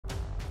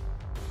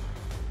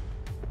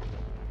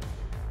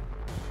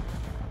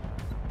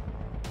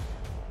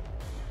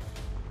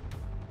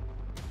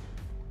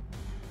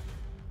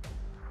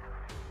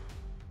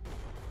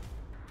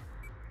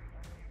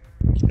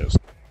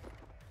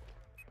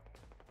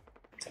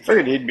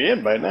Figured he'd be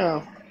in by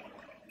now.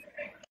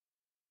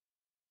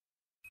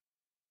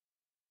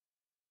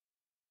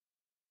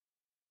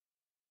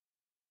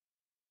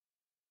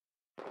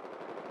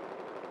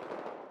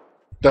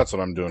 That's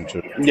what I'm doing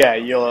too. Yeah,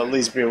 you'll at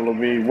least be able to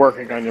be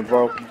working on your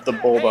the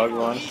Bulldog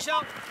one. The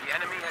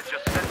enemy has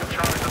just set the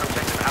charges on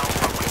objective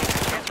Alpha. We need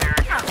to get there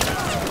again.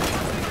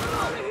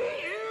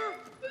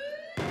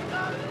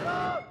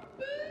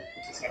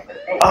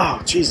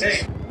 Oh,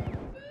 Jesus.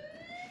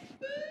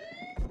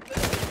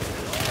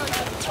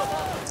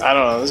 I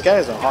don't know, this guy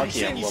has a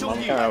hockey emblem.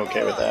 I'm kind of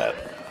okay with that.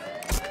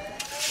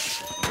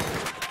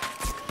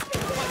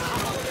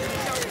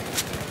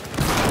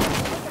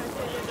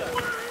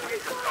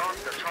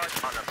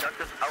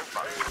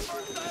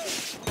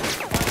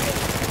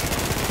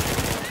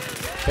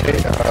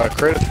 Hey,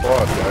 create a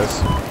squad, guys.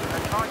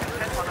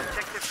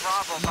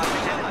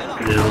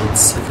 Yeah, one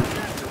second.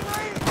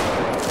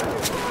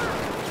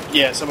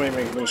 Yeah, somebody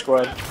make a new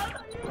squad.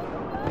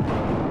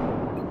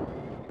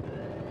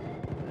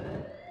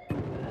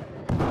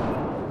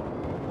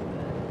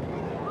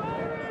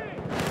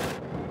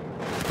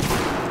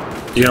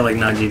 You got like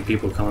 19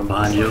 people coming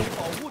behind you.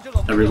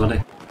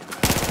 Everybody.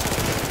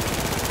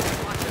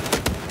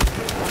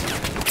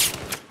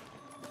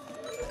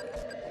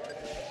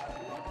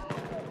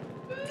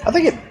 I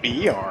think it'd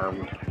be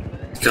armed.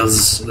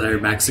 Because they're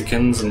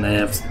Mexicans and they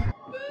have...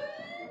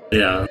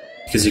 Yeah,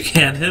 because you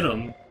can't hit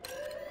them.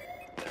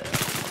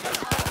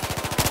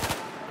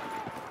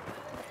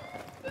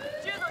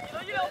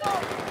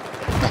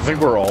 I think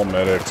we're all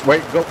medics.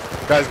 Wait, go,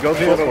 guys, go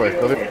the other way.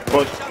 Go the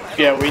But,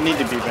 yeah, we need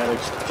to be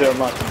medics to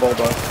unlock the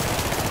Bulldog.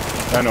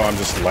 I know, I'm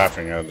just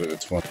laughing at it.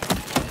 It's fun.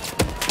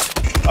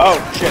 Oh,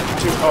 shit.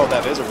 Oh,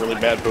 that is a really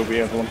bad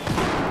booby emblem.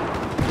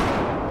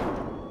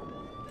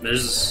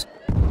 There's...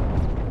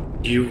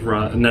 You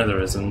run... No, there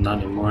isn't. Not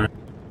anymore.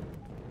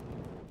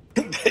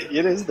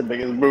 It is the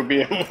biggest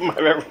booby emblem I've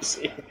ever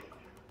seen.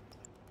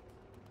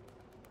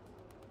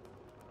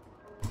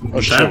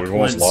 Oh shit, we've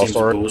almost lost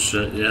already?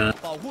 Bullshit, yeah.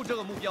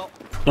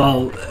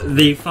 Well,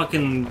 they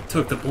fucking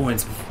took the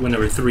points when there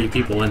were 3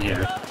 people in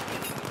here.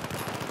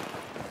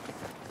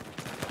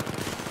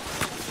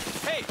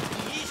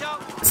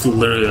 It's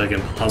literally like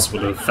impossible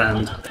to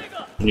defend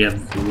when you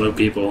have low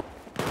people.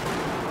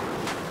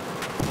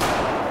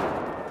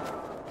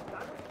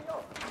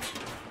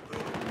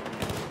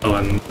 Oh,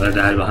 and I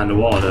died behind a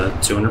wall at a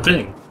 200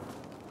 ping.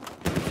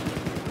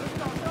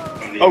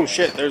 Oh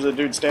shit, there's a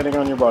dude standing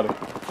on your body.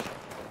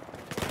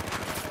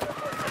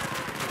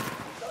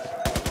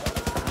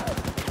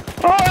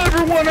 Hi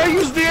everyone, I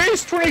use the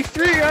Ace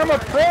 23, I'm a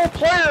pro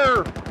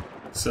player!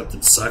 Except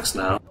it sucks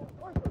now.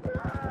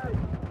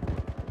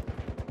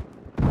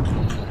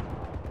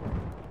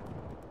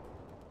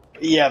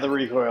 Yeah, the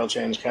recoil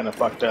change kind of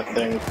fucked that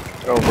thing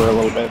over a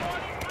little bit.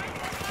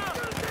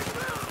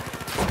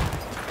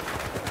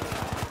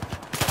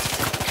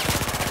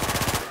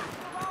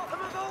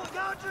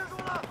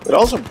 It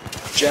also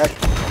jacked...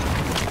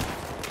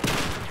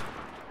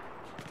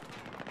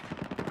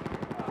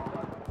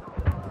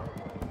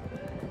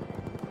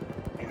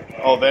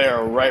 Oh, they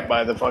are right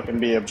by the fucking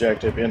B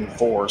objective in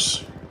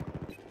force.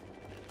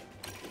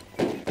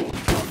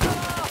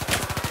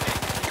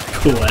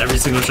 Cool, every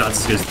single shot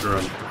just goes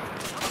through them.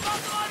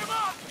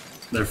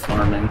 They're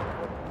farming.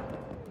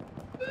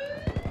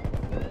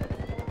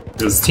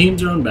 Because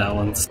teams are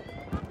unbalanced.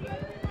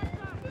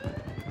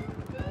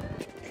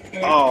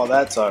 Oh,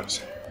 that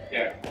sucks.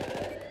 Yeah.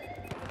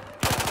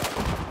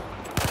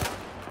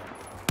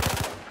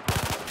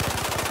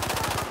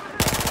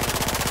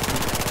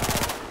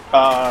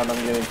 And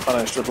I'm getting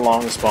punished with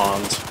long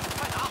spawns.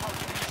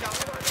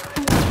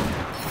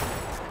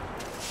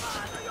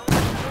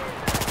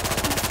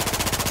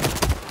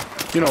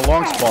 You know,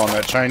 long spawn,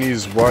 that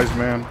Chinese wise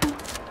man.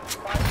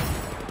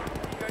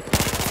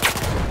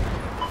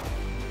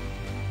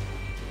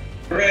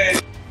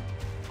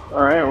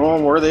 Alright, well,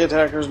 we're the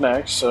attackers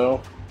next,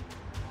 so...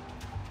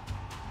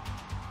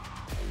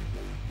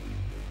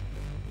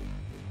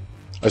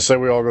 I say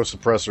we all go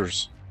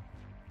suppressors.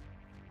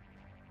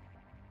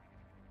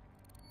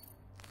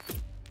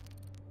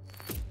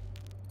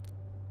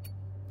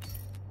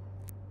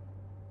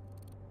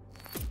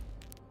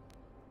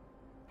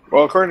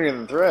 Well, according to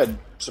the thread,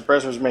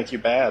 suppressors make you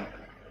bad.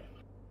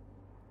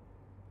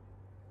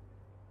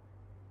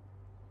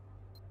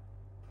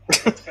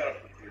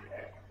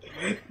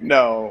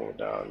 No.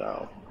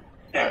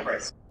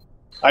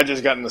 I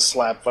just got in a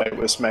slap fight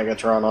with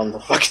Smegatron on the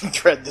fucking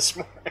thread this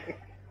morning.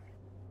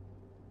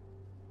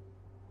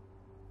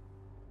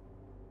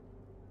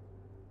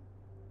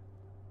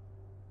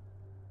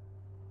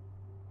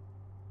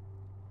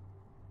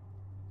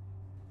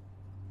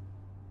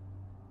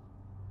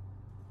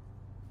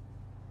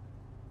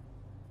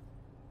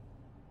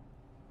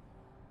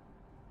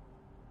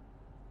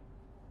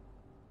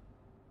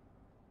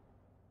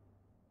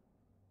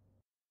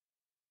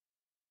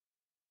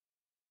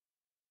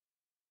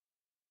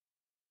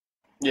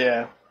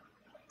 Yeah.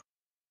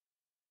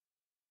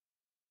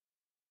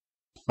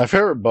 My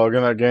favorite bug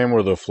in that game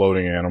were the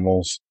floating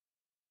animals.